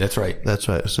 1990, right? that's right. That's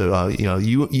right. So,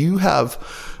 you have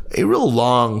a real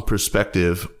long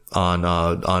perspective on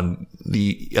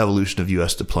the evolution of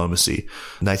U.S. diplomacy.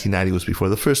 1990 was before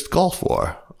the first Gulf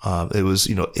War. It was,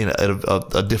 in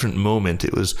a different moment.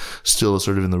 It was still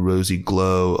sort of in the rosy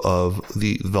glow of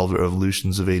the Velvet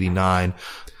Revolutions of 89.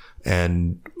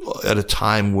 And at a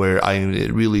time where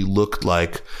it really looked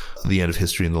like the end of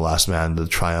history and the last man, the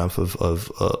triumph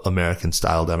of American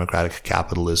style democratic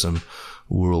capitalism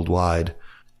worldwide.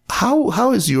 How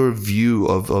has your view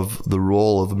of the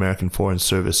role of American Foreign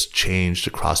Service changed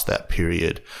across that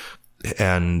period?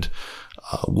 And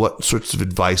what sorts of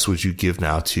advice would you give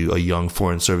now to a young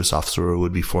foreign service officer or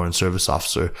would-be foreign service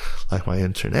officer like my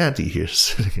intern Andy here,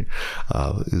 is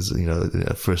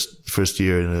first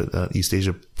year in an East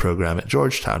Asia program at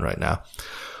Georgetown right now?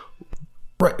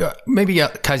 Right. Maybe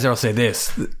Kaiser, I'll say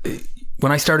this: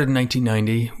 when I started in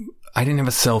 1990, I didn't have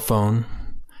a cell phone,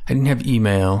 I didn't have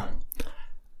email.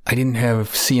 I didn't have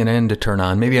CNN to turn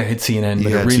on. Maybe I had CNN,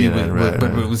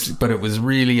 but it was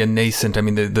really a nascent. I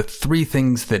mean, the three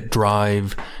things that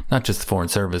drive not just the Foreign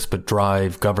Service, but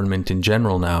drive government in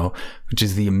general now, which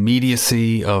is the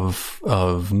immediacy of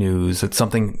news. It's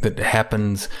something that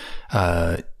happens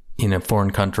in a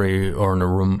foreign country or in a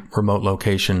remote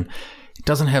location. It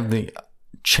doesn't have the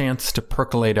chance to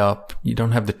percolate up. You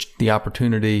don't have the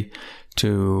opportunity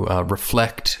to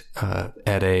reflect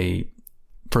at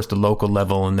first a local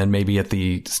level and then maybe at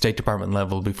the State Department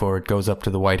level before it goes up to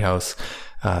the White House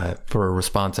for a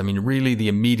response. I mean, really the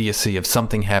immediacy of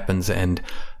something happens and,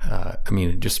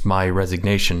 just my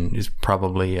resignation is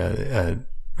probably a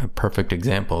perfect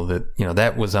example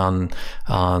that was on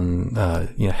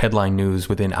headline news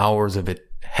within hours of it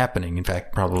happening. In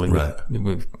fact, probably it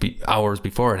would be hours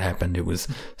before it happened. It was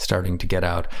starting to get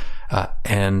out.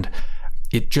 And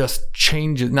it just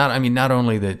changes, not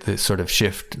only the sort of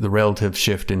shift, the relative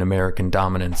shift in American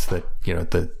dominance that,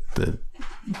 the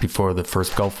before the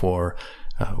first Gulf War,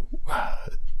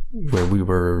 where we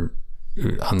were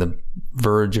on the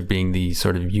verge of being the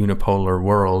sort of unipolar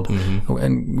world,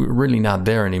 and we're really not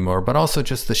there anymore, but also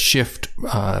just the shift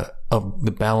of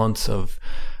the balance of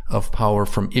power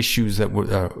from issues that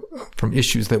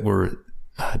were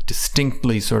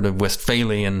distinctly sort of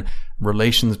Westphalian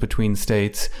relations between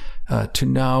states, to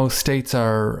now states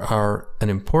are an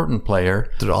important player.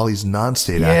 There are all these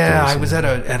non-state actors. Yeah, I was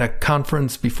at a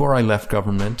conference before I left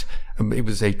government. It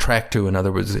was a track to, in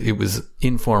other words, it was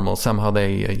informal. Somehow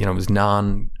it was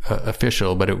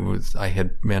non-official, but I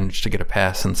had managed to get a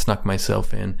pass and snuck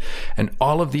myself in. And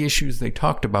all of the issues they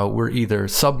talked about were either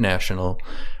subnational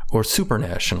or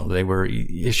supranational. They were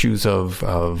issues of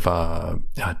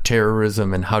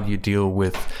terrorism and how do you deal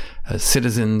with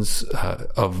citizens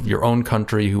of your own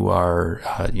country who are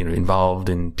involved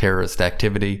in terrorist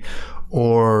activity,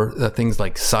 or things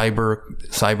like cyber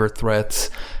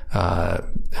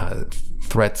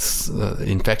threats,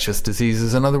 infectious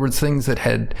diseases. In other words, things that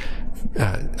had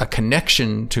a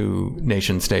connection to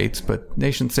nation states, but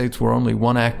nation states were only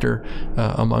one actor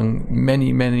among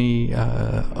many, many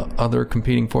other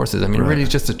competing forces. I mean, really,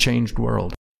 it's just a changed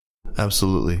world.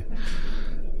 Absolutely.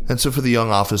 And so for the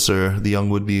young officer, the young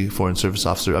would-be Foreign Service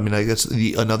officer, I mean, I guess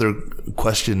another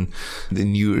question,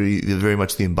 and you very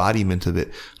much the embodiment of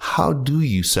it, how do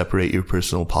you separate your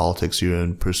personal politics, your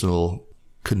own personal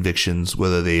convictions,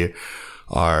 whether they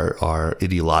are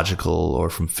ideological or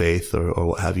from faith or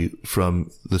what have you,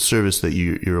 from the service that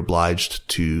you're obliged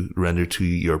to render to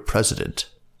your president?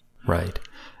 Right.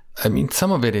 I mean,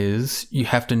 some of it is you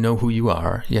have to know who you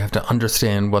are. You have to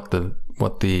understand what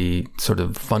the sort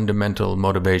of fundamental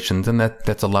motivations, and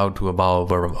that's allowed to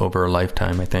evolve over a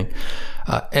lifetime, I think.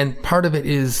 And part of it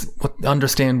is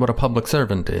understand what a public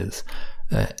servant is,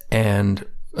 and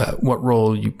what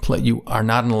role you play. You are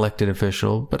not an elected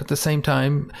official, but at the same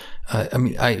time,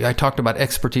 I talked about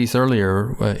expertise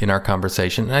earlier in our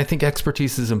conversation, and I think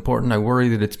expertise is important. I worry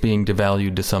that it's being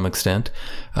devalued to some extent,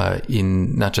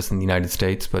 in not just in the United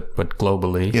States, but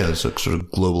globally. Yeah, there's a sort of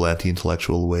global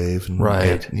anti-intellectual wave, and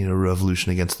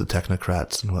revolution against the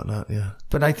technocrats and whatnot. Yeah,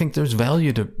 but I think there's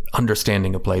value to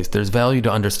understanding a place. There's value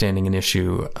to understanding an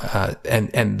issue,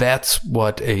 and that's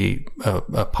what a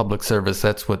public service.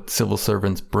 That's what civil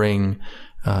servants bring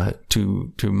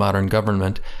to modern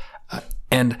government.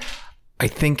 And I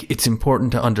think it's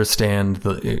important to understand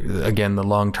the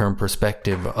long-term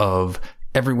perspective of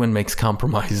everyone makes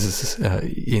compromises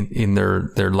in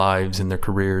their lives, in their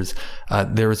careers.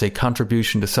 There is a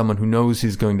contribution to someone who knows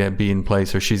he's going to be in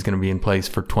place or she's going to be in place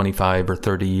for 25 or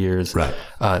 30 years. Right.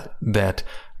 That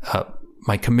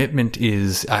my commitment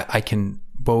is I can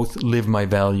both live my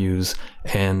values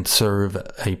and serve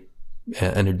a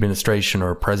an administration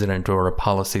or a president or a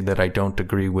policy that I don't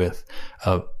agree with,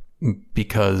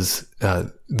 because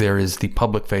there is the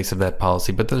public face of that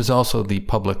policy, but there's also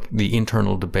the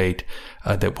internal debate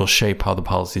that will shape how the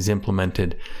policy is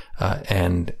implemented,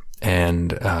 and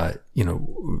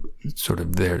sort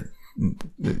of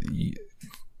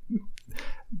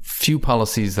few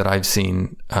policies that I've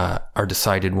seen are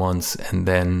decided once and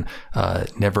then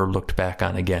never looked back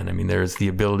on again. I mean, there's the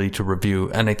ability to review,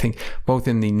 and I think both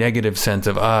in the negative sense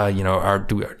of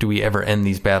do we ever end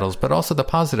these battles, but also the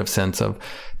positive sense of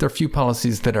there are few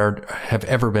policies that have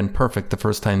ever been perfect the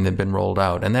first time they've been rolled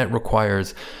out, and that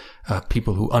requires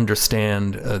people who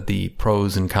understand the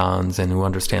pros and cons and who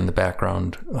understand the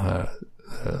background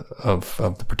of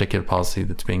the particular policy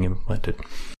that's being implemented.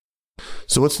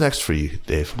 So what's next for you,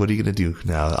 Dave? What are you going to do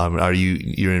now?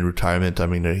 You're in retirement? I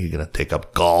mean, are you going to take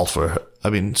up golf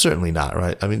certainly not,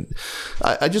 right? I mean,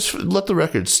 I just let the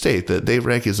record state that Dave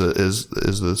Renke is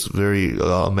this very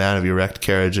man of erect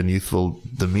carriage and youthful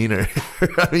demeanor.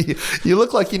 I mean, you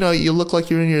look like you're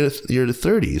in your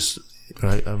 30s.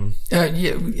 Right. I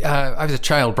was a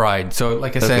child bride, so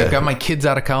like I say, okay. I've got my kids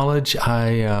out of college.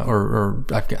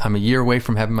 I'm a year away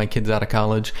from having my kids out of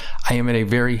college. I am at a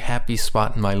very happy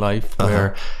spot in my life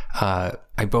where I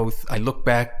look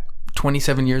back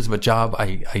 27 years of a job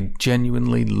I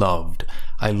genuinely loved.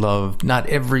 I loved not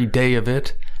every day of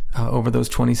it over those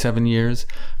 27 years,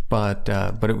 but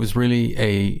it was really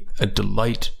a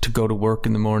delight to go to work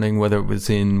in the morning, whether it was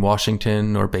in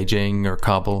Washington or Beijing or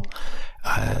Kabul.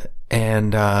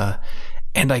 And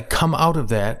I come out of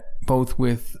that both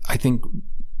with, I think,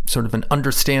 sort of an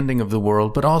understanding of the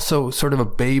world, but also sort of a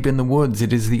babe in the woods.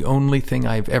 It is the only thing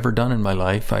I've ever done in my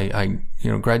life. I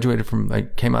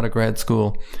came out of grad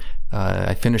school.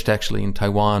 I finished actually in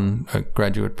Taiwan, a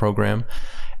graduate program.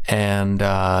 And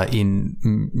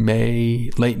in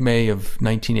late May of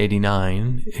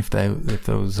 1989,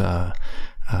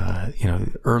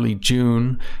 early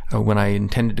June, when I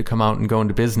intended to come out and go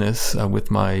into business with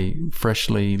my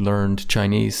freshly learned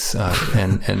Chinese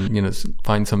and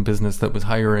find some business that was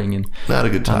hiring and not a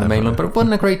good time on the mainland, but it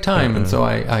wasn't a great time, and so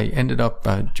I ended up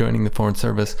joining the Foreign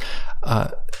Service.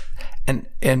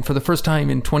 And for the first time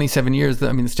in 27 years,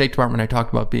 the State Department, I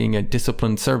talked about being a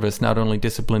disciplined service, not only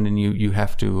disciplined in you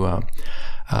have to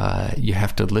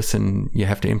listen, you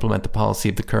have to implement the policy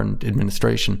of the current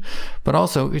administration, but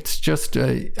also it's just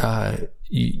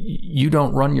you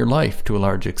don't run your life to a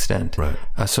large extent. Right.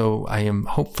 So I am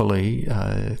hopefully,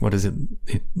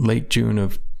 late June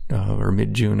or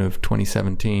mid June of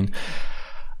 2017.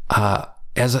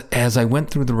 As I went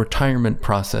through the retirement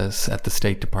process at the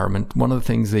State Department, one of the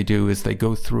things they do is they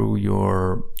go through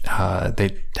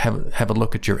they have a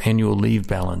look at your annual leave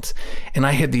balance. And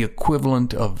I had the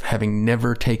equivalent of having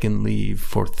never taken leave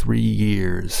for 3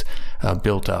 years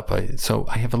built up. So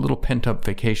I have a little pent-up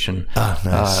vacation.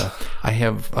 Nice. I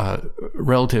have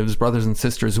relatives, brothers and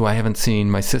sisters who I haven't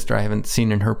seen. My sister I haven't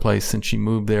seen in her place since she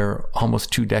moved there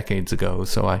almost 2 decades ago.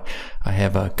 So I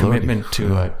have a commitment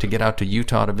to get out to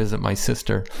Utah to visit my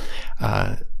sister.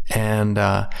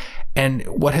 And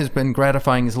what has been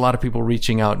gratifying is a lot of people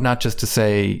reaching out, not just to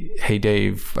say, "Hey,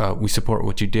 Dave, we support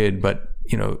what you did," but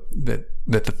that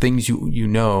the things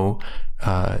you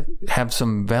have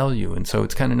some value. And so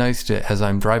it's kind of nice to, as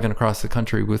I'm driving across the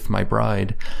country with my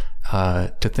bride,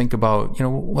 to think about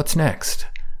what's next.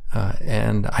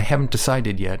 And I haven't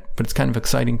decided yet, but it's kind of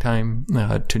exciting time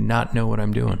to not know what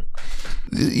I'm doing.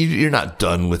 You're not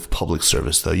done with public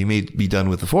service, though. You may be done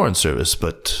with the Foreign Service,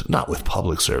 but not with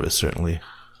public service, certainly.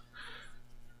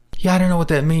 Yeah, I don't know what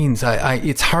that means.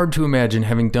 It's hard to imagine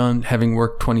having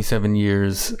worked 27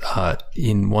 years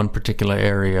in one particular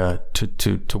area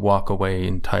to walk away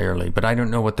entirely. But I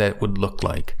don't know what that would look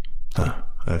like. Huh.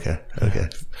 Okay.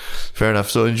 Fair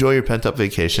enough. So enjoy your pent-up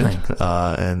vacation,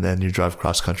 and then you drive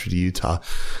cross country to Utah.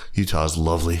 Utah is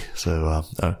lovely. So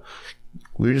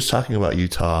we were just talking about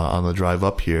Utah on the drive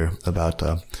up here about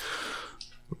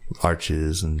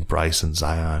Arches and Bryce and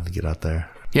Zion to get out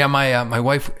there. Yeah, my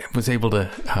wife was able to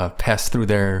pass through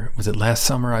there. Was it last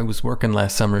summer? I was working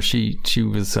last summer. She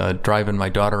was driving my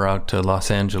daughter out to Los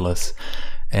Angeles,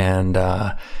 and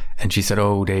she said,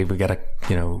 "Oh, Dave, we gotta,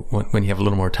 when you have a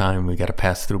little more time, we gotta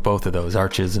pass through both of those,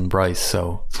 Arches and Bryce."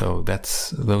 So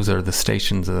those are the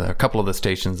stations, a couple of the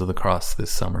stations of the cross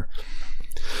this summer.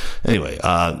 Anyway,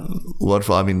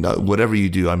 wonderful. I mean, whatever you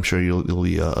do, I'm sure you'll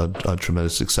be a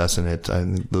tremendous success in it.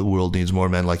 And the world needs more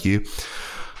men like you.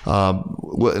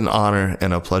 What an honor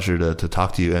and a pleasure to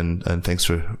talk to you, and thanks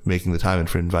for making the time and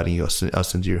for inviting us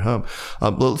into your home.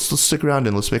 Let's stick around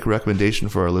and let's make a recommendation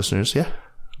for our listeners. Yeah.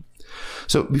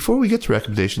 So before we get to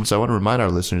recommendations, I want to remind our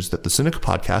listeners that the Sinica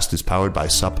Podcast is powered by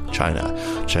Sup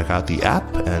China. Check out the app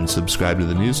and subscribe to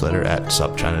the newsletter at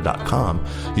supchina.com.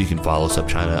 You can follow Sup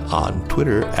China on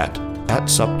Twitter at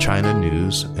SupChina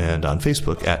News and on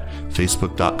Facebook at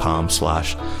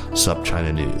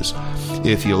facebook.com/SupChina News.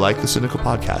 If you like the Sinica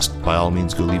Podcast, by all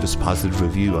means go leave us a positive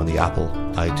review on the Apple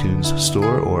iTunes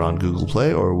Store or on Google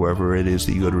Play or wherever it is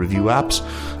that you go to review apps.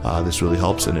 This really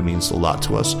helps and it means a lot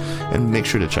to us. And make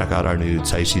sure to check out our new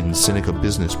Caixin Sinica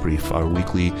Business Brief, our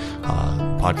weekly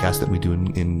podcast that we do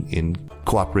in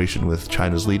cooperation with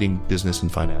China's leading business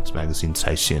and finance magazine,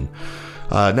 Caixin.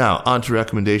 Now, on to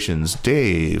recommendations.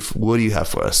 Dave, what do you have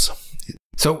for us?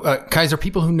 So, Kaiser,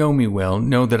 people who know me well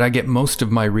know that I get most of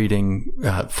my reading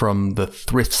from the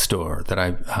thrift store. That I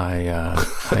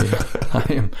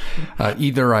am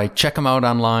either I check them out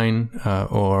online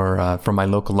or from my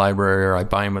local library, or I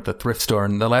buy them at the thrift store.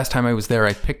 And the last time I was there,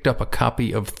 I picked up a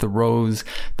copy of Thoreau's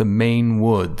 *The Maine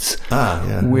Woods*,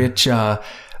 which I'm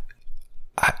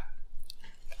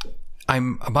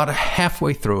about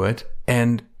halfway through it,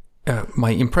 and my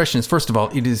impression is, first of all,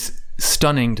 it is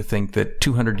stunning to think that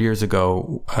 200 years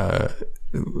ago,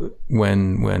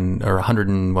 when or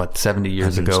 170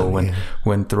 years ago,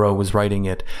 when Thoreau was writing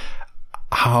it,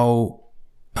 how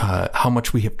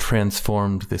much we have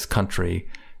transformed this country.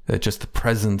 Just the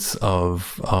presence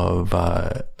of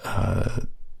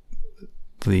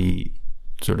the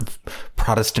sort of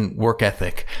Protestant work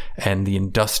ethic and the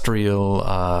industrial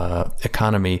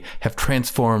economy have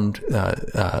transformed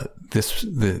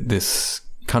this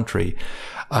country.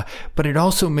 But it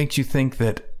also makes you think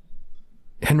that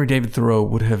Henry David Thoreau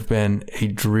would have been a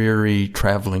dreary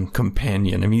traveling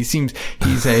companion. I mean, he's the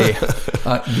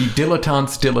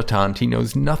dilettante's dilettante. He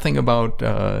knows nothing about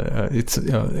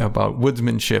about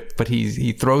woodsmanship, but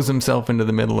he throws himself into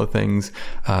the middle of things,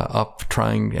 up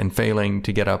trying and failing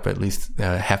to get up at least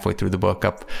halfway through the book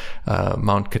up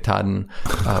Mount Katahdin,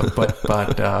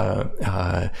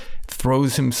 but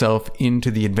throws himself into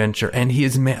the adventure, and he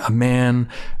is a man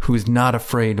who is not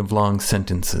afraid of long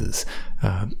sentences,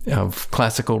 of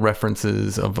classical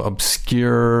references, of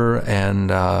obscure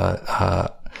and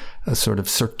sort of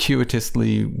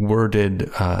circuitously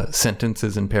worded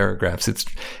sentences and paragraphs. It's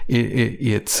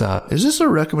Is this a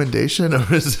recommendation,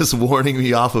 or is this warning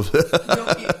me off of it?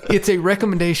 It's a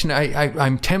recommendation.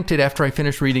 I'm tempted after I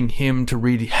finish reading him to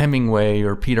read Hemingway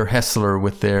or Peter Hessler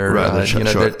with their their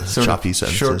choppy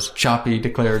sentences, short, choppy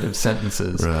declarative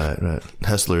sentences. Right.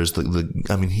 Hessler is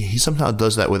I mean, he somehow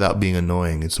does that without being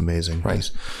annoying. It's amazing. Right.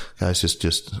 Guy's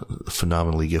just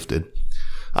phenomenally gifted.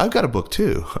 I've got a book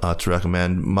too to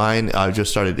recommend. Mine, I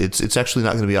just started. It's actually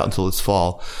not going to be out until this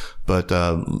fall, but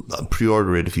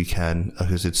pre-order it if you can,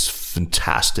 because it's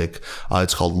fantastic.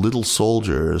 It's called Little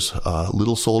Soldiers.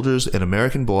 Little Soldiers, An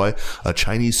American Boy, a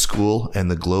Chinese School,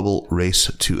 and the Global Race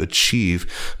to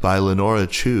Achieve by Lenora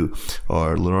Chu,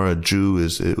 or Lenora Zhu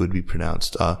as it would be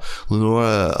pronounced.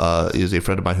 Lenora is a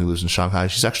friend of mine who lives in Shanghai.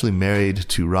 She's actually married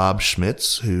to Rob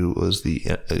Schmitz, who is the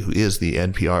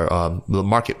NPR the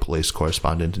marketplace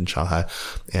correspondent in Shanghai,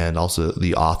 and also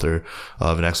the author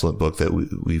of an excellent book that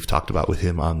we've talked about with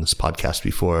him on this podcast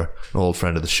before, an old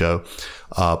friend of the show.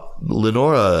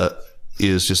 Lenora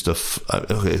is just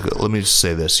okay, let me just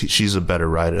say this. She's a better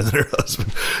writer than her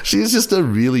husband. She's just a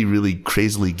really, really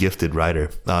crazily gifted writer.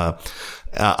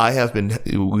 We've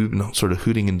been sort of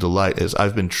hooting in delight as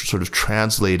I've been sort of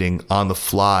translating on the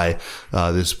fly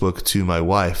this book to my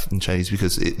wife in Chinese,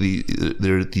 because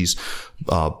there are these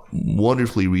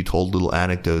wonderfully retold little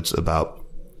anecdotes about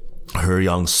her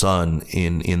young son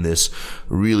in this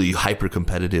really hyper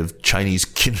competitive Chinese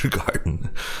kindergarten,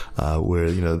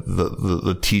 where,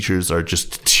 the teachers are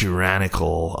just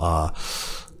tyrannical.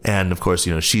 And of course,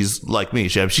 she's like me.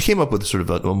 She came up with sort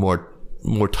of a more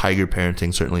tiger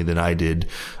parenting certainly than I did.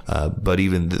 But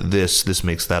even this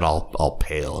makes that all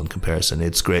pale in comparison.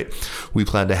 It's great. We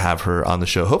plan to have her on the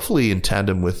show, hopefully in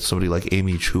tandem with somebody like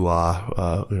Amy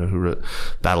Chua, who wrote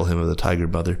Battle Hymn of the Tiger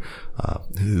Mother,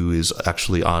 who is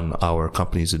actually on our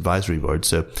company's advisory board.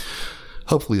 So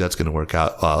hopefully that's going to work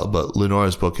out. But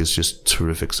Lenora's book is just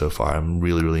terrific so far. I'm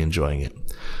really, really enjoying it.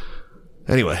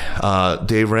 Anyway,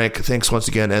 Dave Rank, thanks once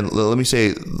again. And let me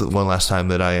say one last time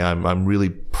that I'm really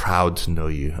proud to know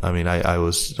you. I mean, I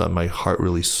was, my heart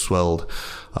really swelled,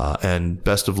 and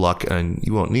best of luck, and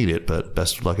you won't need it, but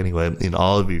best of luck anyway in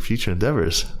all of your future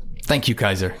endeavors. Thank you,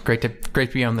 Kaiser. Great to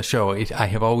be on the show. I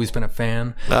have always been a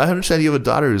fan. I understand you have a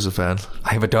daughter who's a fan.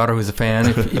 I have a daughter who's a fan.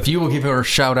 If you will give her a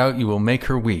shout out, you will make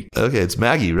her week. Okay, it's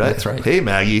Maggie, right? That's right. Hey,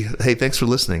 Maggie. Hey, thanks for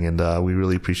listening, and we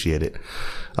really appreciate it.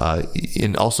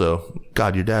 And also,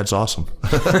 God, your dad's awesome.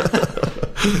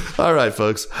 All right,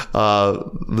 folks.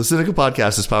 The Sinica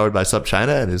Podcast is powered by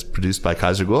SupChina and is produced by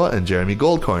Kaiser Kuo and Jeremy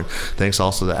Goldkorn. Thanks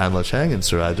also to Anla Chang and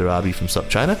Suraj Darabi from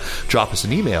SupChina. Drop us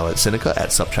an email at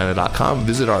sinica@supchina.com.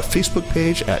 Visit our Facebook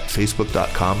page at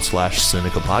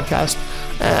facebook.com/SinicaPodcast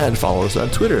and follow us on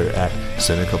Twitter at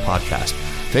Sinica Podcast.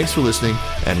 Thanks for listening,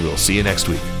 and we'll see you next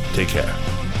week. Take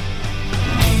care.